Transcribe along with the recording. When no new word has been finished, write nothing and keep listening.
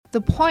The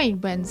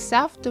point when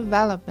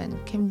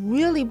self-development can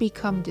really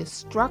become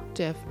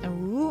destructive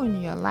and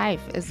ruin your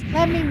life is,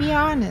 let me be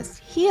honest,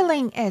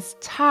 healing is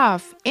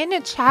tough.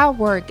 Inner child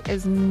work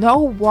is no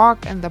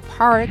walk in the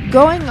park.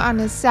 Going on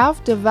a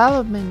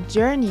self-development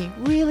journey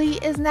really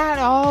is not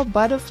all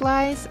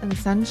butterflies and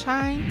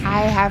sunshine.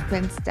 I have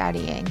been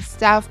studying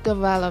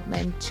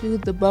self-development to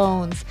the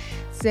bones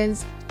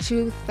since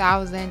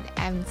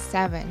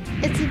 2007.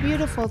 It's a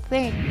beautiful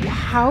thing.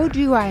 How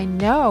do I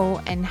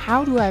know and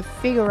how do I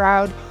figure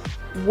out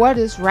what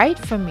is right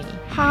for me?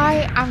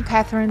 Hi, I'm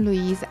Catherine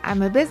Louise.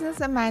 I'm a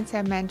business and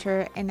mindset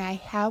mentor, and I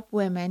help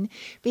women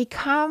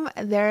become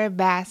their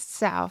best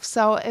self.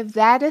 So if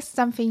that is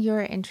something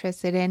you're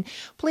interested in,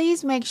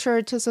 please make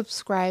sure to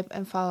subscribe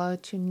and follow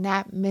to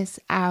not miss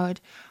out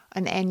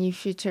on any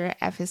future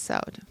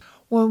episode.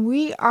 When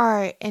we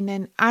are in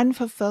an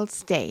unfulfilled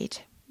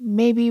state,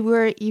 maybe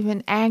we're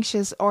even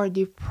anxious or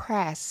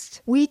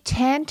depressed, we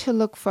tend to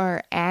look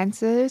for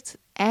answers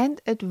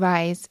and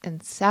advice in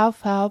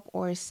self-help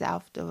or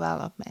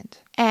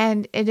self-development.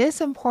 And it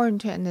is important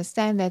to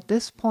understand at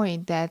this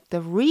point that the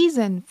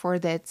reason for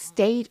that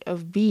state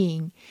of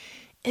being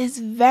is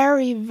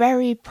very,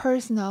 very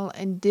personal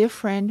and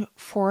different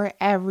for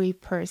every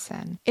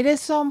person. It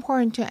is so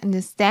important to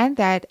understand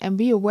that and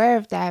be aware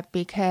of that,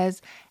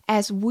 because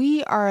as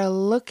we are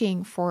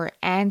looking for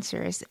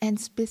answers and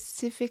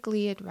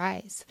specifically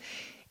advice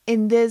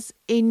in this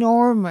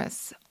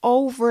enormous,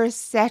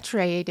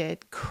 oversaturated,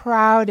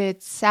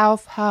 crowded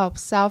self-help,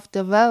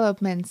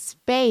 self-development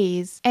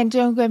space. And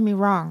don't get me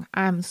wrong,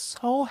 I'm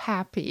so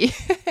happy,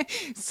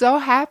 so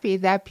happy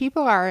that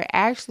people are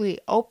actually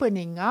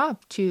opening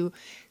up to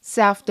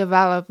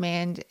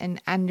self-development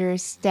and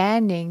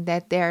understanding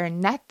that they're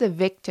not the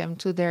victim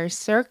to their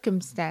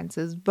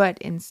circumstances, but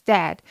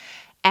instead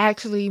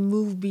actually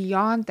move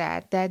beyond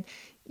that, they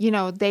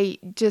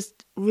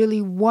just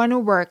really want to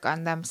work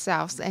on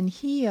themselves and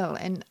heal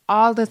and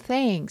all the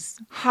things.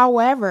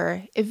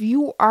 However, if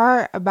you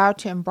are about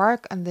to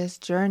embark on this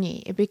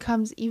journey, it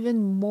becomes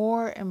even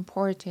more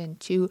important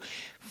to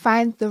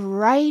find the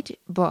right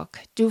book,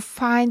 to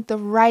find the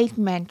right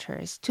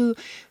mentors, to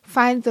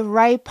find the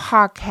right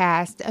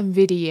podcast and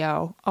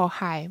video. Oh,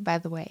 hi, by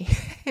the way.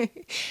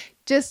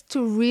 Just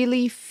to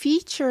really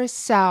feed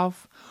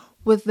yourself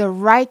with the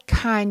right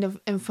kind of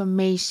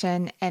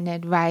information and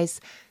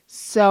advice,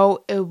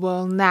 so it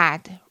will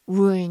not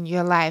ruin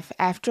your life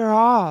after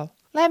all.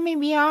 Let me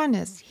be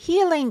honest,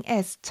 healing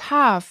is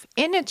tough.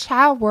 Inner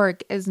child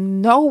work is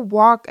no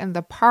walk in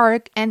the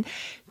park, and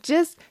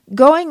just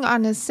going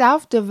on a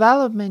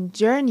self-development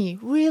journey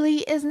really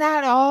is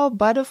not all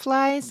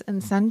butterflies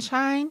and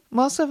sunshine.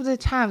 Most of the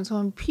times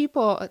when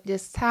people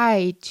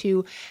decide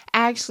to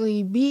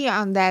actually be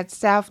on that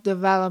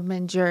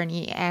self-development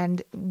journey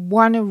and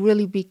want to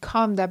really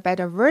become the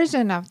better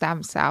version of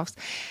themselves,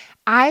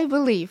 I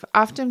believe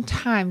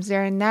oftentimes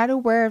they're not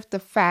aware of the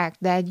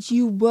fact that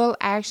you will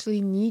actually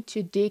need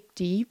to dig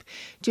deep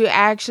to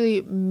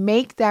actually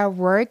make that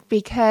work,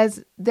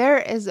 because there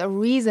is a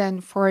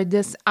reason for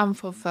this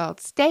unfulfilled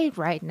state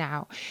right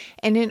now.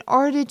 And in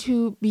order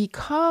to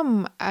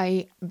become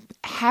a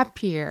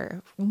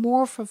happier,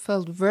 more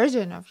fulfilled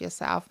version of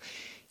yourself,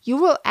 you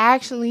will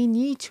actually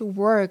need to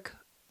work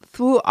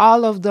through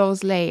all of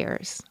those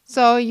layers.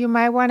 So you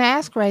might want to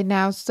ask right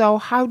now, so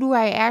how do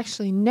I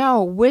actually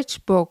know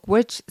which book,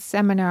 which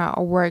seminar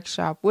or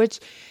workshop, which,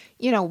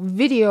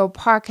 video,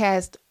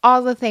 podcast,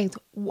 all the things?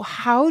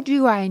 How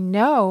do I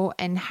know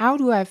and how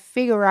do I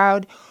figure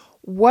out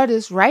what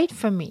is right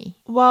for me?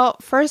 Well,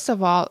 first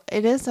of all,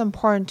 it is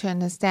important to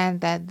understand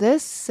that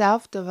this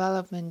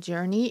self-development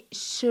journey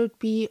should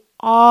be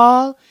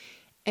all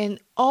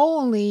and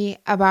only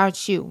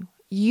about you.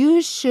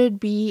 You should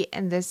be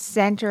in the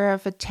center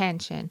of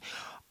attention.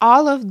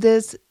 All of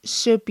this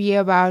should be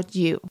about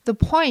you. The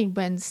point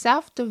when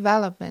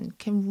self-development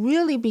can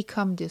really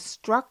become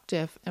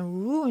destructive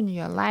and ruin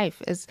your life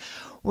is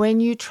when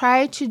you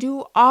try to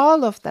do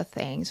all of the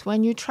things,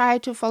 when you try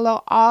to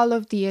follow all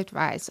of the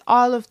advice,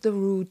 all of the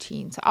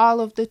routines, all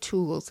of the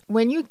tools.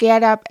 When you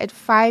get up at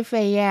 5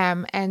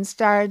 a.m. and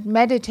start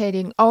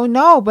meditating, oh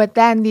no, but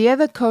then the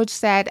other coach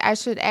said I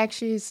should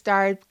actually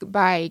start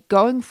by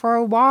going for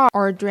a walk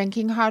or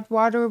drinking hot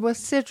water with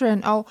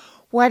citron,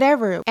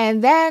 whatever.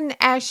 And then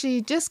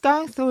actually just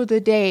going through the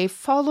day,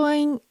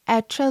 following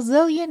a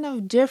trillion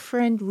of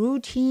different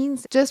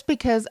routines just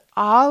because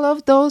all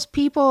of those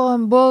people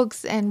and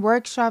books and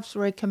workshops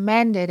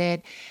recommended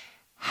it.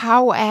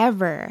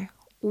 However,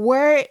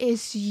 where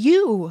is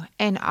you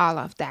in all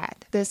of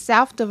that? The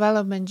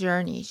self-development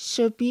journey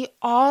should be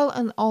all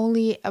and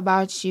only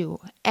about you.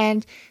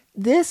 And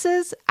this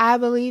is, I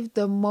believe,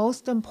 the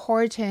most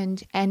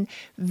important and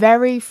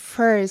very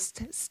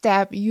first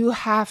step you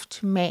have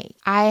to make.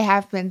 I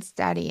have been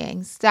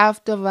studying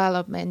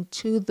self-development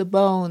to the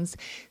bones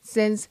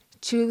since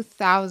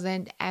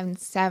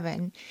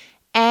 2007.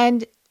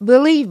 And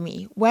believe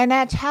me, when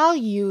I tell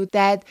you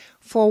that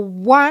For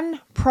one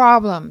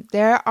problem,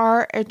 there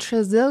are a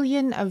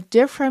trillion of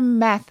different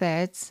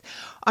methods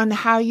on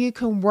how you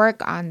can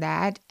work on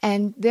that.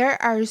 And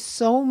there are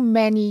so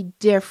many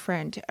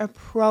different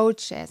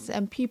approaches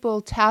and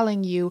people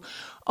telling you,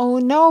 oh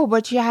no,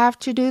 but you have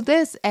to do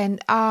this.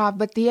 And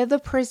but the other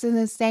person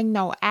is saying,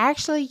 no,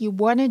 actually you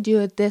want to do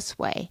it this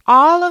way.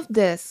 All of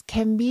this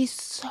can be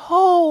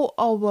so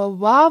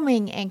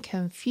overwhelming and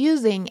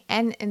confusing.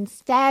 And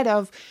instead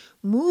of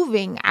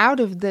moving out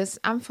of this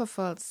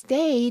unfulfilled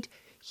state,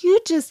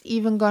 you're just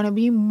even going to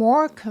be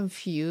more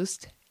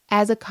confused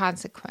as a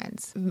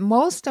consequence.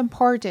 Most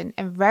important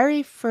and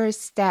very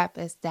first step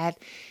is that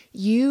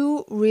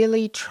you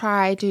really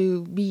try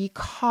to be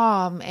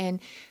calm and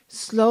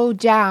slow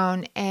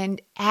down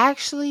and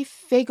actually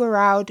figure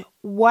out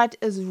what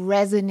is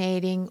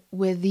resonating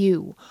with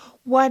you.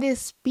 What is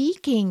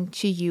speaking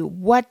to you?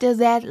 What does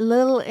that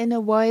little inner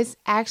voice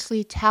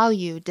actually tell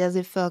you? Does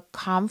it feel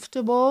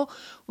comfortable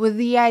with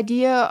the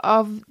idea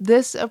of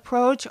this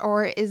approach,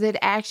 or is it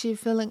actually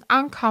feeling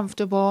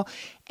uncomfortable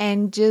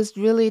and just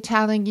really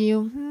telling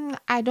you,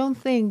 I don't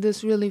think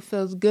this really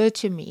feels good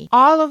to me?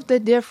 All of the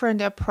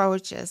different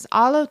approaches,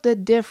 all of the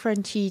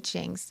different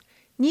teachings,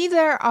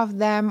 neither of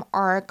them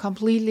are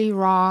completely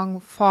wrong,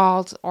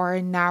 false,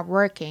 or not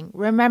working.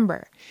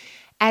 Remember,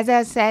 as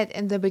I said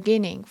in the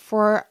beginning,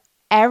 for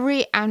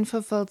every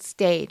unfulfilled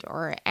state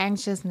or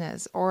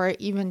anxiousness or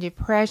even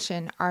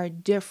depression are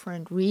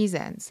different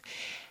reasons.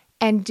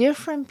 And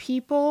different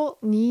people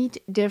need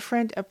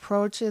different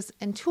approaches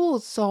and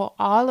tools. So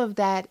all of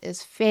that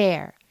is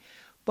fair.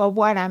 But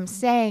what I'm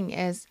saying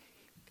is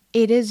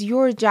it is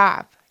your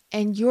job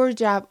and your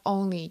job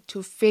only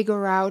to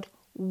figure out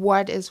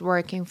what is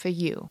working for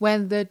you.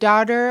 When the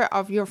daughter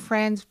of your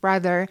friend's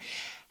brother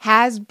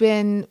has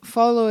been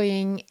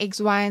following X,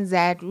 Y, and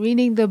Z,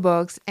 reading the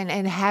books, and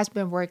it has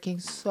been working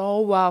so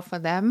well for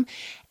them,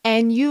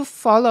 and you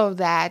follow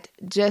that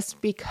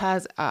just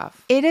because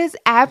of. It is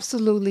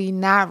absolutely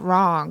not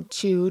wrong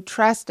to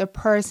trust a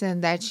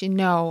person that you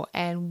know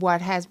and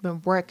what has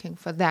been working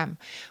for them.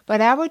 But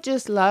I would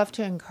just love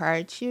to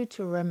encourage you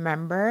to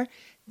remember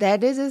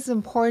that it is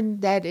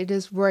important that it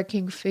is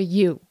working for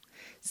you.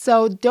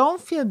 So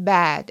don't feel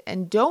bad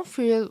and don't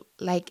feel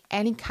like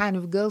any kind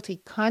of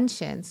guilty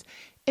conscience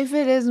if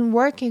it isn't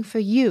working for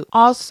you.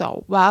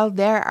 Also, while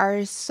there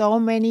are so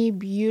many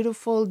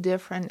beautiful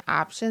different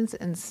options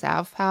in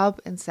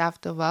self-help and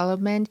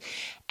self-development,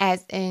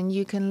 as in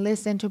you can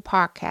listen to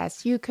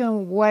podcasts, you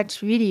can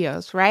watch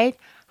videos, right?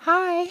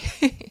 Hi.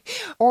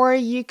 Or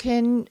you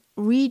can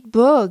read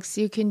books,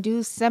 you can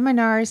do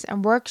seminars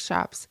and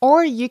workshops,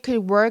 or you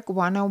could work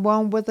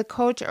one-on-one with a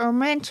coach or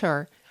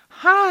mentor.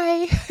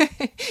 Hi.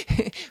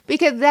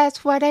 Because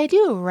that's what I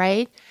do,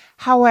 right?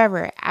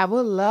 However, I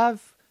would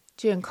love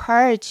to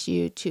encourage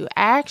you to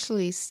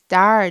actually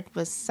start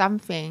with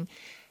something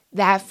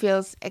that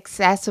feels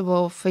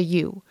accessible for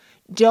you.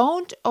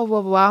 Don't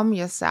overwhelm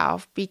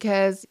yourself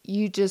because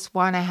you just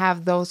want to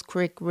have those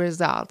quick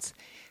results.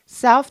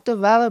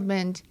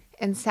 Self-development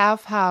and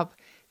self-help,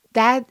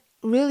 that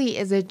really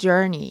is a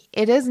journey.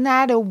 It is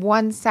not a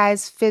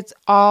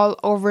one-size-fits-all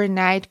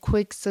overnight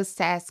quick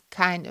success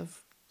kind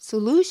of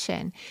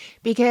solution,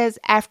 because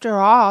after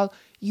all,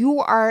 you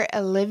are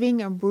a living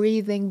and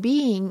breathing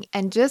being.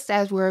 And just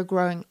as we're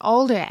growing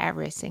older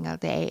every single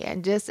day,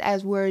 and just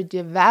as we're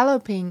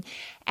developing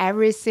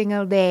every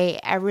single day,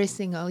 every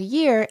single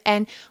year,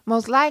 and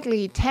most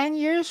likely 10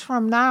 years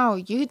from now,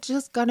 you're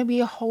just going to be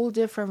a whole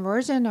different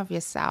version of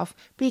yourself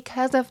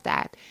because of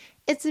that.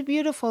 It's a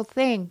beautiful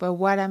thing. But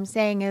what I'm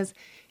saying is,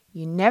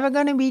 you're never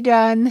going to be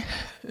done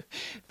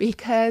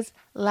because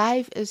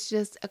life is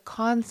just a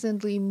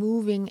constantly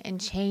moving and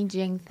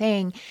changing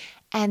thing.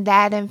 And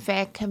that, in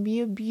fact, can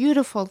be a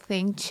beautiful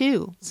thing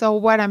too. So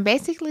what I'm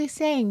basically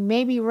saying,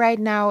 maybe right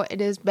now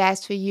it is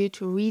best for you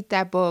to read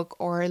that book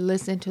or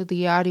listen to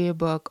the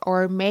audiobook,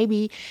 or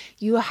maybe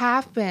you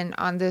have been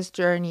on this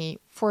journey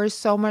for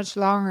so much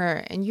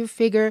longer and you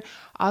figure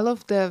all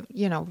of the,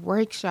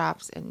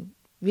 workshops and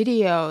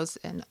videos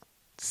and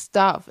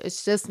stuff,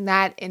 it's just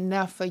not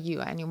enough for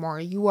you anymore.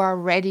 You are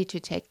ready to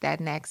take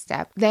that next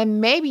step. Then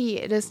maybe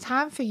it is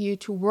time for you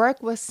to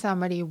work with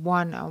somebody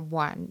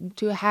one-on-one,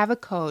 to have a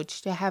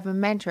coach, to have a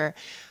mentor.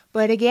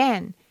 But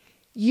again,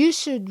 you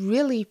should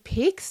really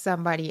pick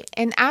somebody.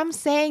 And I'm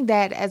saying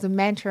that as a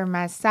mentor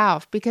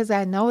myself, because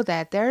I know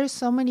that there are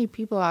so many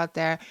people out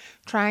there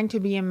trying to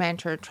be a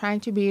mentor,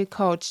 trying to be a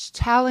coach,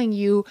 telling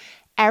you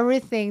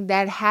everything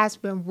that has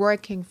been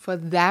working for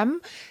them,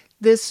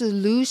 the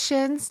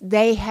solutions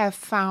they have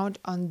found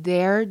on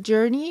their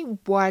journey,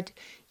 what,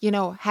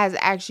 has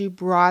actually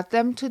brought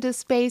them to the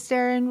space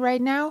they're in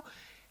right now.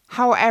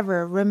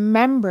 However,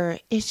 remember,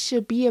 it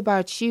should be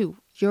about you,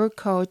 your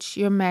coach,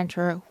 your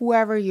mentor,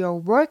 whoever you're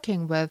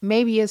working with,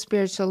 maybe a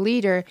spiritual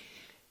leader,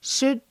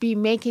 should be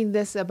making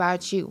this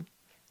about you.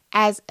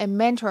 As a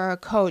mentor or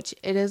coach,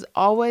 it is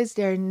always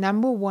their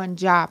number one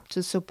job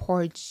to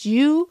support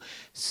you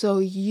so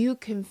you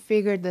can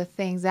figure the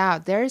things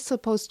out. They're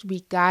supposed to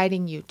be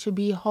guiding you, to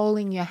be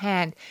holding your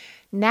hand,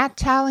 not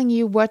telling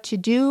you what to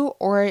do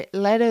or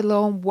let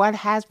alone what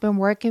has been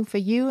working for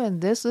you.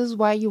 And this is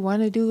why you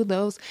want to do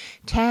those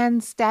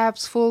 10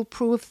 steps,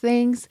 foolproof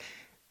things.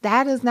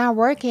 That is not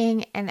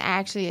working, and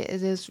actually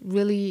it is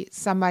really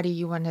somebody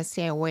you want to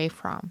stay away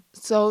from.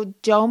 So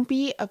don't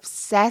be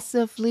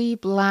obsessively,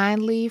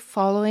 blindly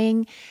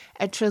following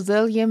a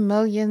trillion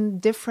million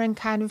different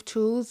kind of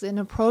tools and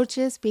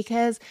approaches,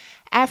 because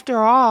after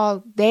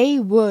all, they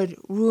would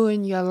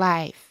ruin your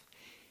life.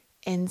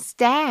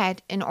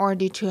 Instead, in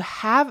order to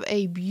have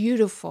a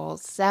beautiful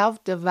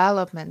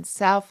self-development,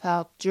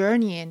 self-help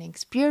journey and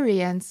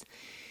experience,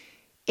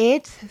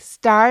 it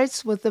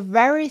starts with the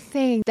very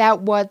thing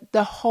that what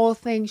the whole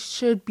thing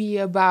should be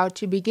about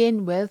to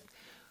begin with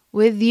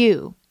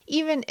you.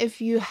 Even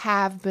if you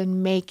have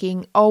been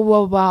making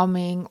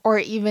overwhelming or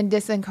even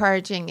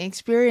disencouraging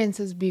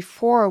experiences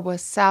before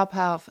with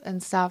self-help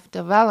and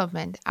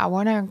self-development, I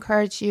want to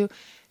encourage you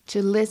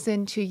to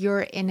listen to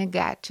your inner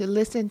gut, to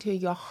listen to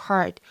your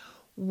heart.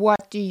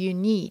 What do you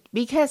need?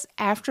 Because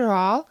after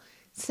all,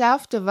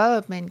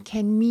 self-development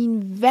can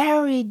mean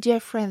very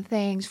different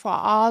things for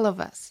all of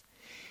us.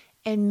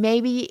 And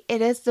maybe it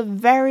is the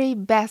very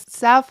best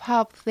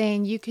self-help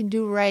thing you can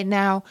do right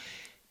now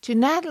to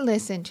not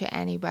listen to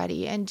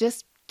anybody and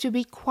just to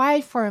be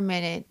quiet for a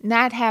minute,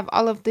 not have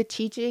all of the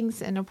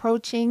teachings and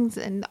approachings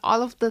and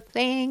all of the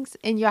things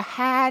in your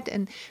head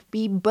and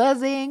be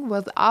buzzing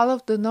with all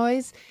of the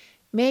noise.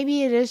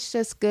 Maybe it is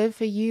just good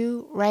for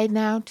you right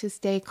now to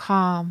stay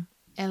calm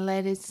and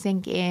let it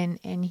sink in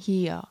and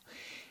heal.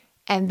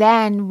 And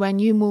then when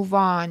you move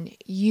on,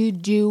 you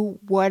do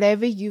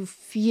whatever you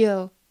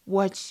feel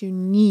what you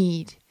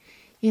need.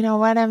 You know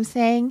what I'm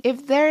saying?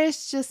 If there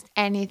is just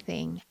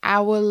anything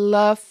I would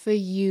love for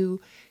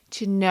you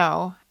to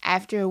know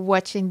after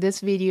watching this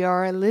video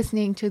or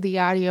listening to the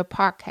audio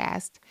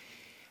podcast,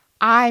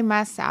 I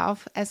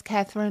myself, as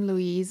Catherine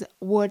Louise,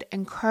 would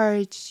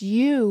encourage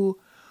you,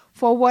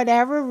 for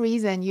whatever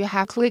reason you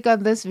have clicked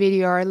on this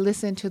video or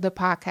listened to the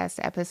podcast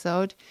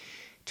episode,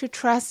 to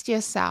trust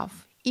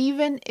yourself.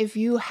 Even if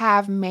you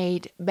have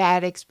made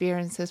bad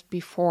experiences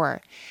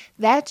before,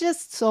 that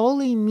just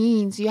solely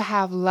means you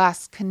have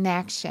lost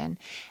connection.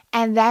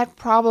 And that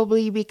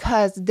probably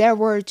because there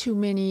were too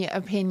many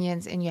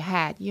opinions in your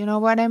head. You know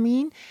what I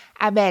mean?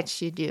 I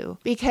bet you do.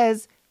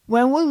 Because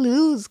when we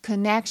lose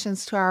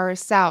connections to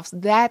ourselves,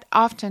 that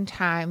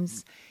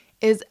oftentimes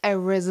is a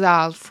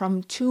result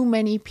from too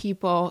many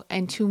people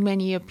and too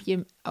many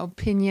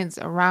opinions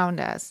around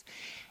us.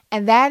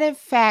 And that, in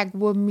fact,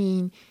 would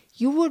mean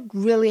you would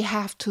really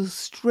have to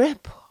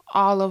strip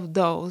all of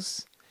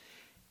those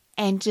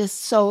and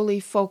just solely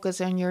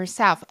focus on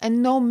yourself.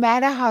 And no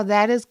matter how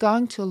that is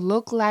going to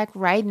look like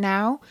right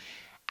now,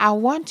 I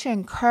want to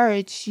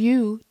encourage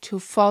you to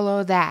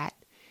follow that,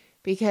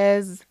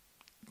 because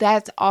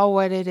that's all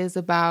what it is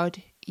about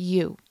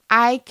you.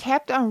 I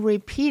kept on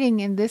repeating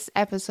in this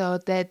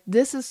episode that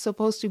this is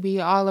supposed to be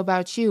all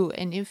about you.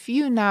 And if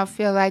you now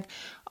feel like,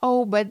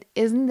 oh, but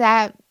isn't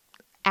that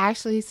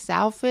actually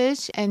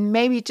selfish, and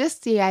maybe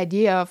just the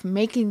idea of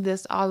making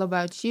this all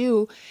about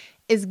you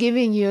is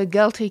giving you a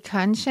guilty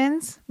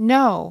conscience?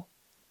 No.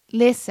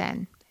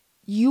 Listen,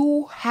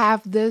 you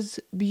have this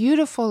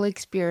beautiful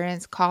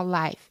experience called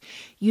life.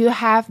 You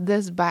have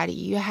this body,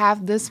 you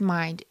have this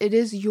mind. It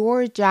is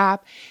your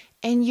job,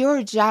 and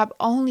your job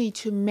only,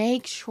 to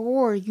make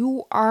sure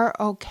you are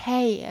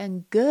okay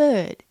and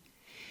good.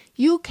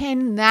 You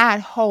cannot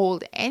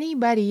hold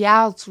anybody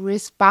else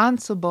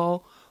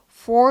responsible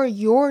for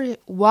your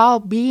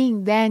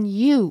well-being than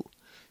you.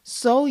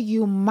 So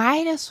you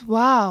might as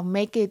well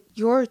make it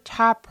your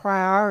top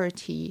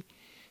priority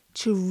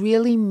to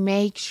really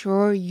make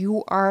sure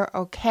you are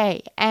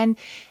okay. And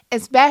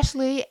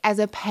especially as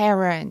a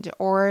parent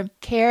or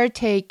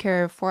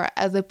caretaker for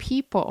other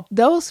people,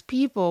 those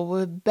people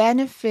will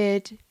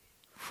benefit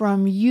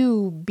from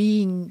you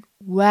being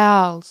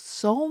well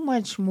so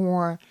much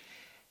more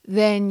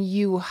than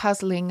you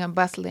hustling and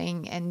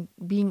bustling and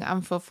being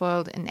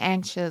unfulfilled and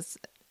anxious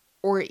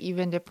or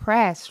even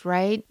depressed,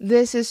 right?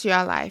 This is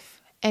your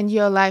life and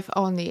your life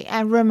only.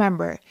 And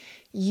remember,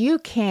 you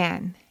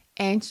can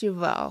and you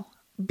will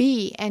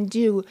be and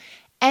do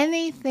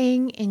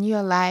anything in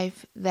your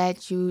life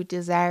that you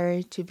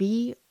desire to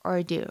be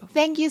or do.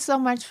 Thank you so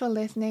much for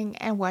listening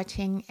and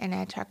watching, and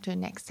I'll talk to you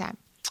next time.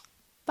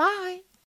 Bye.